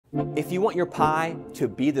If you want your pie to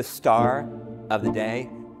be the star of the day,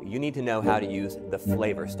 you need to know how to use the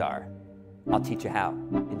flavor star. I'll teach you how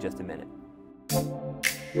in just a minute.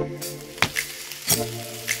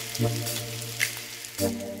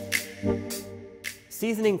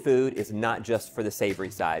 Seasoning food is not just for the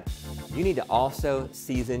savory side. You need to also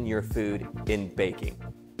season your food in baking.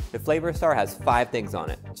 The flavor star has 5 things on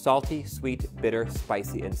it: salty, sweet, bitter,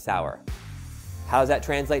 spicy, and sour. How does that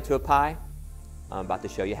translate to a pie? I'm about to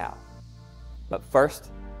show you how. But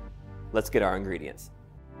first, let's get our ingredients.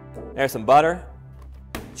 There's some butter,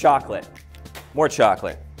 chocolate, more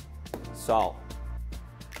chocolate, salt,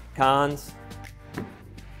 pecans,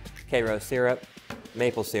 Karo syrup,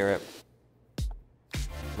 maple syrup, a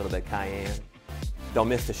little bit of cayenne. Don't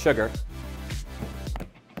miss the sugar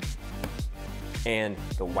and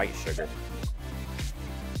the white sugar.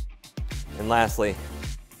 And lastly,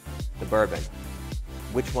 the bourbon.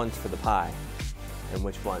 Which one's for the pie and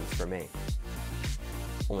which one's for me?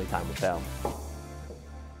 Only time will tell.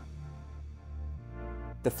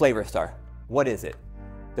 The flavor star, what is it?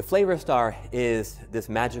 The flavor star is this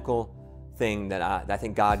magical thing that I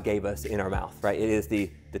think God gave us in our mouth, right? It is the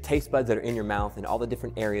taste buds that are in your mouth and all the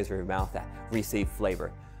different areas of your mouth that receive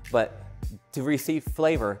flavor. But to receive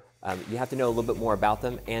flavor, you have to know a little bit more about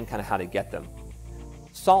them and kind of how to get them.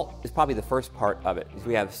 Salt is probably the first part of it.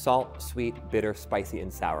 We have salt, sweet, bitter, spicy,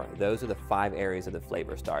 and sour. Those are the 5 areas of the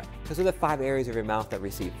flavor star. Those are the 5 areas of your mouth that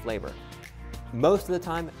receive flavor. Most of the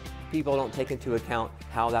time, people don't take into account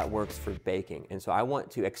how that works for baking. And so I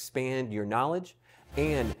want to expand your knowledge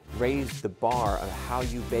and raise the bar of how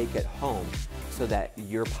you bake at home so that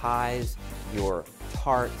your pies, your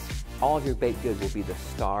tarts, all of your baked goods will be the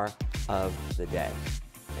star of the day.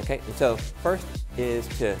 Okay, and so first is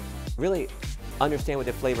to really understand what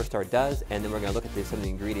the flavor star does, and then we're going to look at some of the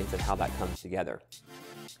ingredients and how that comes together.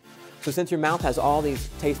 So since your mouth has all these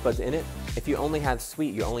taste buds in it, if you only have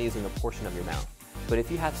sweet, you're only using a portion of your mouth. But if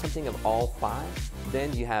you have something of all 5,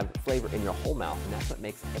 then you have flavor in your whole mouth, and that's what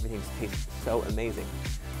makes everything taste so amazing.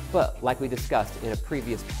 But like we discussed in a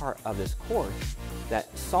previous part of this course,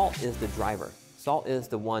 that salt is the driver. Salt is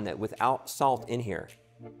the one that without salt in here,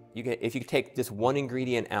 if you take just one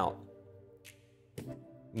ingredient out,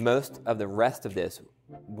 most of the rest of this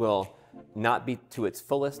will not be to its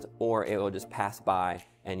fullest, or it will just pass by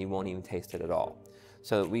and you won't even taste it at all.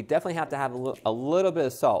 So we definitely have to have a little bit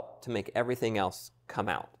of salt to make everything else come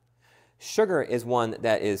out. Sugar is one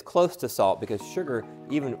that is close to salt because sugar,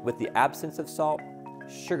 even with the absence of salt,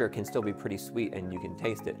 sugar can still be pretty sweet and you can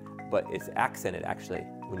taste it, but it's accented actually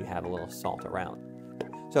when you have a little salt around.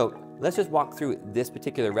 So let's just walk through this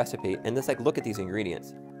particular recipe and let's look at these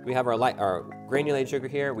ingredients. We have our granulated sugar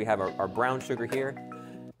here, we have our brown sugar here.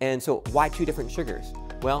 And so why 2 different sugars?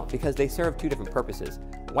 Well, because they serve 2 different purposes.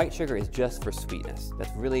 White sugar is just for sweetness. That's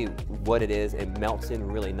really what it is. It melts in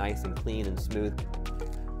really nice and clean and smooth.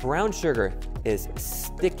 Brown sugar is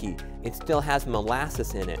sticky. It still has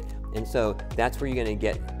molasses in it. And so that's where you're going to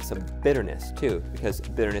get some bitterness too, because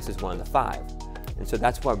bitterness is one of the 5. And so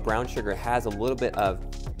that's why brown sugar has a little bit of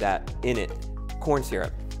that in it. Corn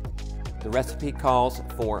syrup. The recipe calls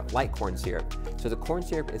for light corn syrup. So the corn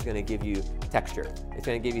syrup is going to give you texture. It's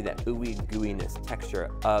going to give you that ooey gooiness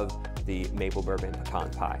texture of the maple bourbon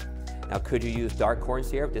pecan pie. Now, could you use dark corn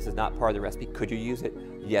syrup? This is not part of the recipe. Could you use it?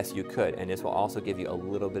 Yes, you could. And this will also give you a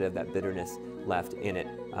little bit of that bitterness left in it,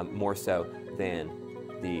 more so than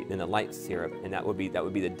the light syrup. And that would be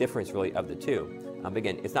the difference really of the 2.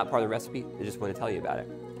 Again, it's not part of the recipe. I just want to tell you about it.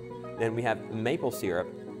 Then we have maple syrup,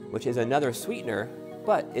 which is another sweetener,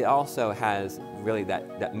 but it also has really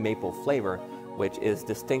that maple flavor, which is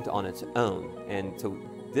distinct on its own. And so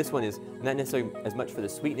this one is not necessarily as much for the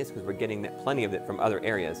sweetness because we're getting plenty of it from other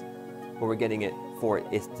areas, but we're getting it for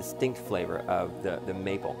its distinct flavor of the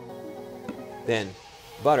maple. Then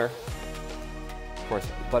butter. Of course,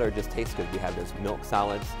 butter just tastes good. We have those milk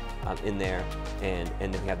solids in there, and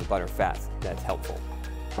then we have the butter fats. That's helpful.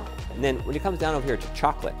 And then when it comes down over here to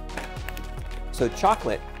chocolate. So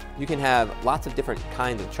chocolate, you can have lots of different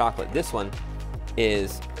kinds of chocolate. This one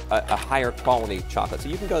is a higher quality chocolate. So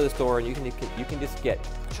you can go to the store and you can just get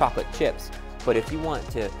chocolate chips. But if you want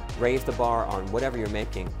to raise the bar on whatever you're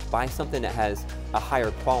making, buy something that has a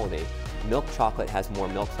higher quality. Milk chocolate has more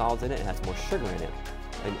milk solids in it, and has more sugar in it.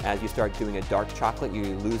 And as you start doing a dark chocolate, you're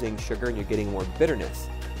losing sugar and you're getting more bitterness.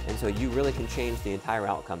 And so you really can change the entire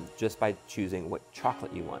outcome just by choosing what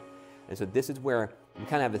chocolate you want. And so this is where we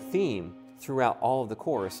kind of have a theme throughout all of the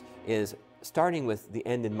course, is starting with the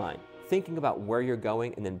end in mind. Thinking about where you're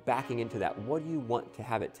going and then backing into that. What do you want to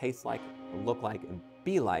have it taste like, look like, and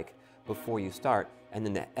be like before you start? And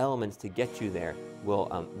then the elements to get you there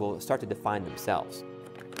will start to define themselves.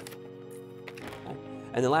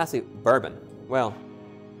 And then lastly, bourbon. Well,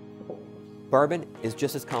 bourbon is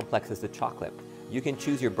just as complex as the chocolate. You can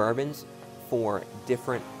choose your bourbons for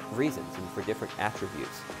different reasons and for different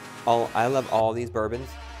attributes. I love all these bourbons,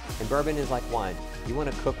 and bourbon is like wine. You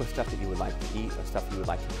want to cook with stuff that you would like to eat or stuff you would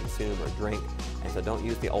like to consume or drink, and so don't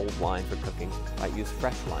use the old wine for cooking. Use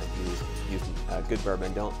fresh wine. Use good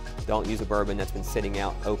bourbon. Don't use a bourbon that's been sitting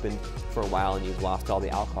out open for a while and you've lost all the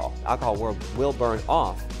alcohol. Alcohol will burn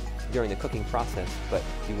off during the cooking process, but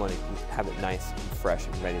you want to have it nice and fresh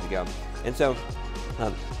and ready to go. And so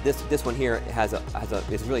this one here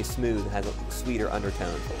is really smooth, has a sweeter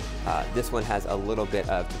undertone. This one has a little bit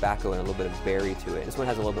of tobacco and a little bit of berry to it. This one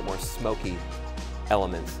has a little bit more smoky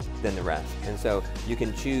elements than the rest. And so you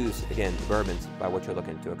can choose, again, bourbons by what you're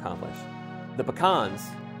looking to accomplish. The pecans,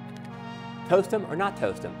 toast them or not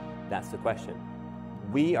toast them? That's the question.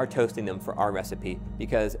 We are toasting them for our recipe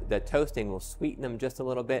because the toasting will sweeten them just a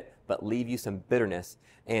little bit, but leave you some bitterness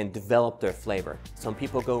and develop their flavor. Some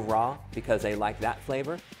people go raw because they like that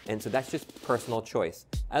flavor, and so that's just personal choice,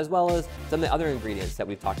 as well as some of the other ingredients that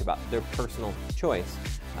we've talked about. They're personal choice.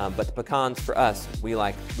 But the pecans, for us, we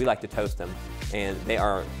like to toast them, and they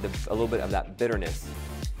are a little bit of that bitterness.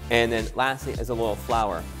 And then lastly is a little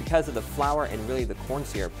flour. Because of the flour and really the corn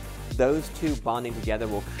syrup, those two bonding together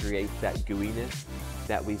will create that gooiness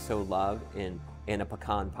that we so love in a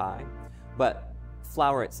pecan pie. But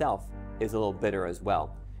flour itself is a little bitter as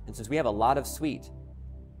well. And since we have a lot of sweet,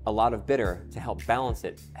 a lot of bitter to help balance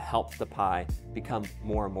it, helps the pie become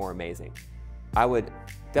more and more amazing. I would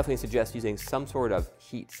definitely suggest using some sort of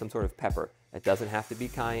heat, some sort of pepper. It doesn't have to be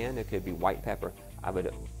cayenne, it could be white pepper. I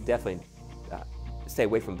would definitely stay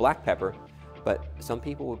away from black pepper, but some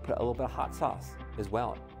people would put a little bit of hot sauce as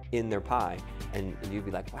well in their pie, and you'd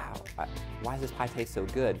be like, wow, why does this pie taste so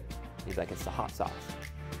good? And you'd be like, it's the hot sauce.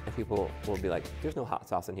 And people will be like, there's no hot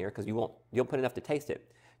sauce in here, because you don't put enough to taste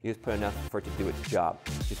it. You just put enough for it to do its job,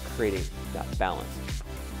 just creating that balance.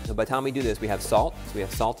 So by the time we do this, we have salt, so we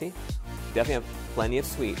have salty, we definitely have plenty of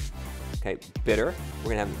sweet. Okay, bitter, we're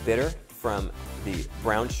gonna have bitter from the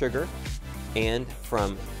brown sugar and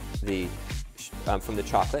from the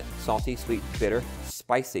chocolate, salty, sweet, bitter,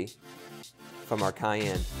 spicy from our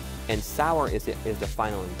cayenne. And sour is the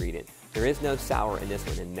final ingredient. There is no sour in this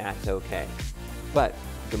one, and that's okay. But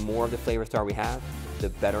the more of the flavor star we have, the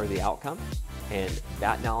better the outcome. And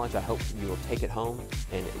that knowledge, I hope you will take it home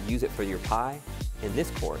and use it for your pie in this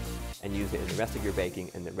course, and use it in the rest of your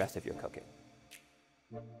baking and the rest of your cooking.